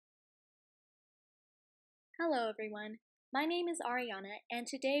Hello everyone, my name is Ariana and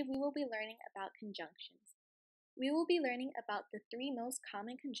today we will be learning about conjunctions. We will be learning about the three most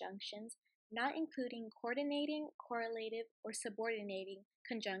common conjunctions, not including coordinating, correlative, or subordinating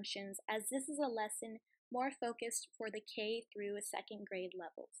conjunctions, as this is a lesson more focused for the K through second grade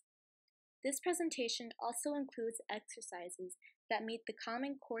levels. This presentation also includes exercises that meet the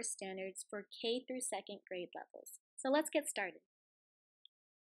Common Core standards for K through second grade levels. So let's get started.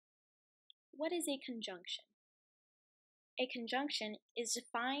 What is a conjunction? A conjunction is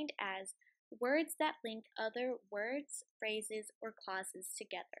defined as words that link other words, phrases, or clauses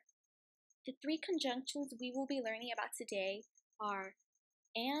together. The three conjunctions we will be learning about today are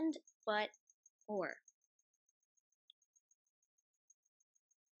and, but, or.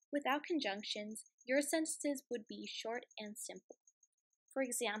 Without conjunctions, your sentences would be short and simple. For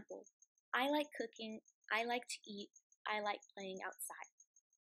example, I like cooking, I like to eat, I like playing outside.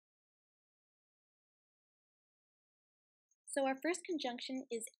 So our first conjunction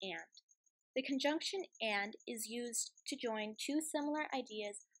is and. The conjunction and is used to join two similar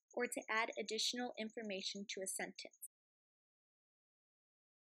ideas or to add additional information to a sentence.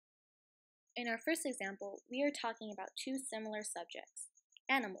 In our first example, we are talking about two similar subjects,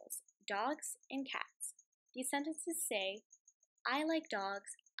 animals, dogs and cats. These sentences say, I like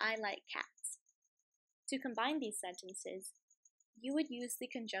dogs, I like cats. To combine these sentences, you would use the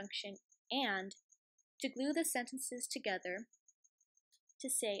conjunction and to glue the sentences together to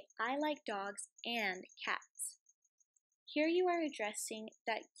say, I like dogs and cats. Here you are addressing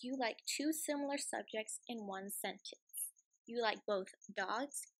that you like two similar subjects in one sentence. You like both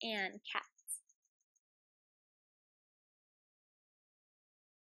dogs and cats.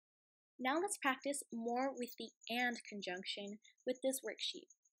 Now let's practice more with the and conjunction with this worksheet.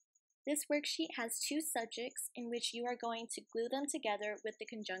 This worksheet has two subjects in which you are going to glue them together with the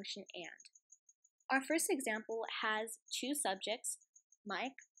conjunction and. Our first example has two subjects,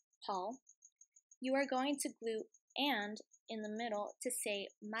 Mike, Paul. You are going to glue and in the middle to say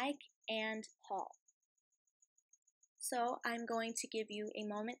Mike and Paul. So I'm going to give you a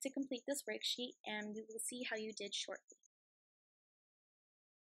moment to complete this worksheet and we will see how you did shortly.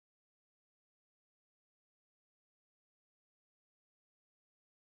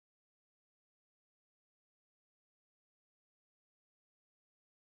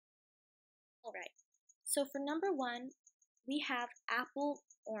 Alright, so for number one, we have apple,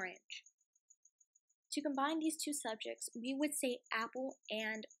 orange. To combine these two subjects, we would say apple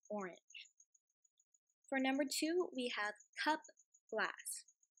and orange. For number two, we have cup, glass.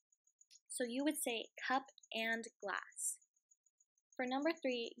 So you would say cup and glass. For number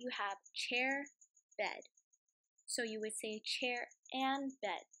three, you have chair, bed. So you would say chair and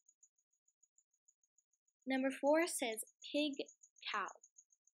bed. Number four says pig, cow.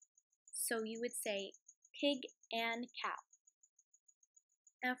 So you would say pig and cow.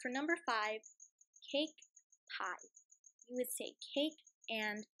 Now for number five, cake, pie. You would say cake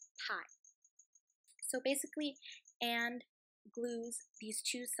and pie. So basically, and glues these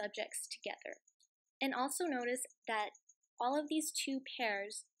two subjects together. And also notice that all of these two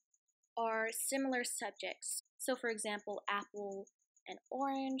pairs are similar subjects. So for example, apple and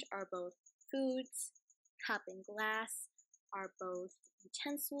orange are both foods, cup and glass are both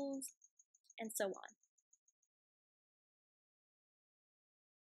utensils, and so on.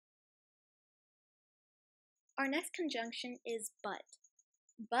 Our next conjunction is but.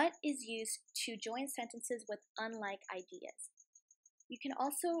 But is used to join sentences with unlike ideas. You can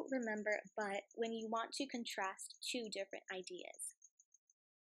also remember but when you want to contrast two different ideas.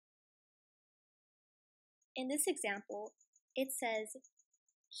 In this example, it says,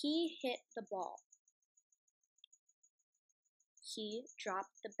 he hit the ball. He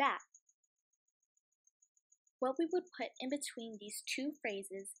dropped the bat. What we would put in between these two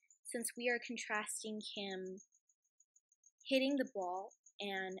phrases, since we are contrasting him hitting the ball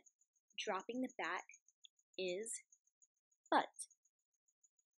and dropping the bat, is but.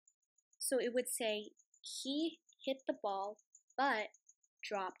 So it would say, he hit the ball but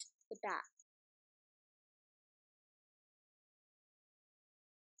dropped the bat.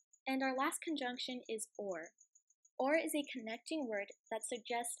 And our last conjunction is or. Or is a connecting word that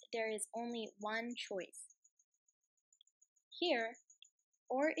suggests there is only one choice. Here,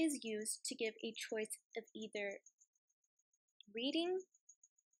 or is used to give a choice of either reading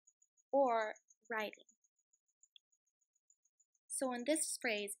or writing. So in this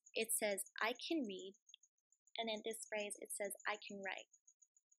phrase, it says, I can read, and in this phrase, it says, I can write.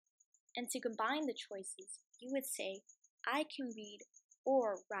 And to combine the choices, you would say, I can read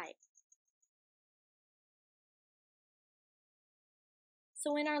or write.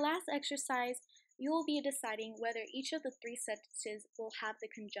 So in our last exercise, you will be deciding whether each of the three sentences will have the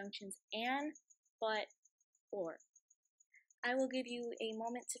conjunctions and, but, or. I will give you a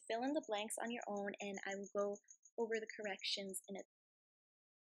moment to fill in the blanks on your own, and I will go over the corrections in a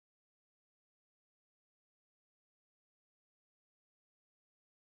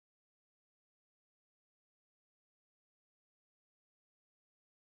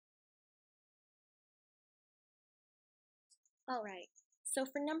Alright, so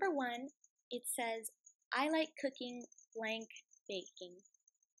for number 1, it says, I like cooking blank baking.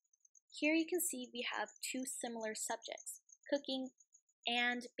 Here you can see we have two similar subjects, cooking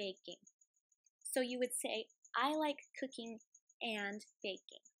and baking. So you would say, I like cooking and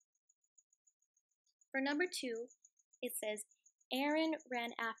baking. For number 2, it says, Aaron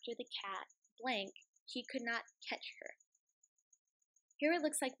ran after the cat, blank, he could not catch her. Here it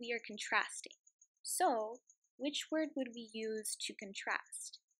looks like we are contrasting. So, which word would we use to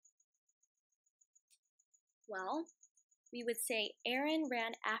contrast? Well, we would say Aaron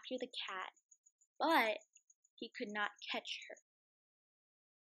ran after the cat, but he could not catch her.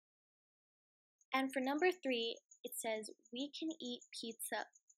 And for number 3, it says we can eat pizza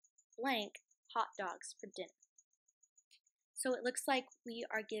blank hot dogs for dinner. So it looks like we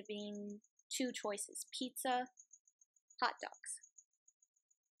are giving two choices, pizza, hot dogs.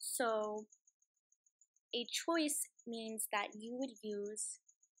 So a choice means that you would use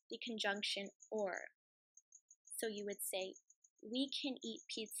the conjunction or. So you would say, we can eat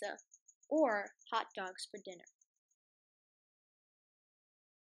pizza or hot dogs for dinner.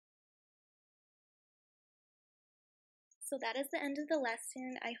 So that is the end of the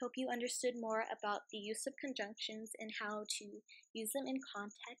lesson. I hope you understood more about the use of conjunctions and how to use them in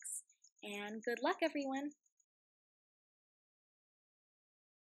context. And good luck, everyone!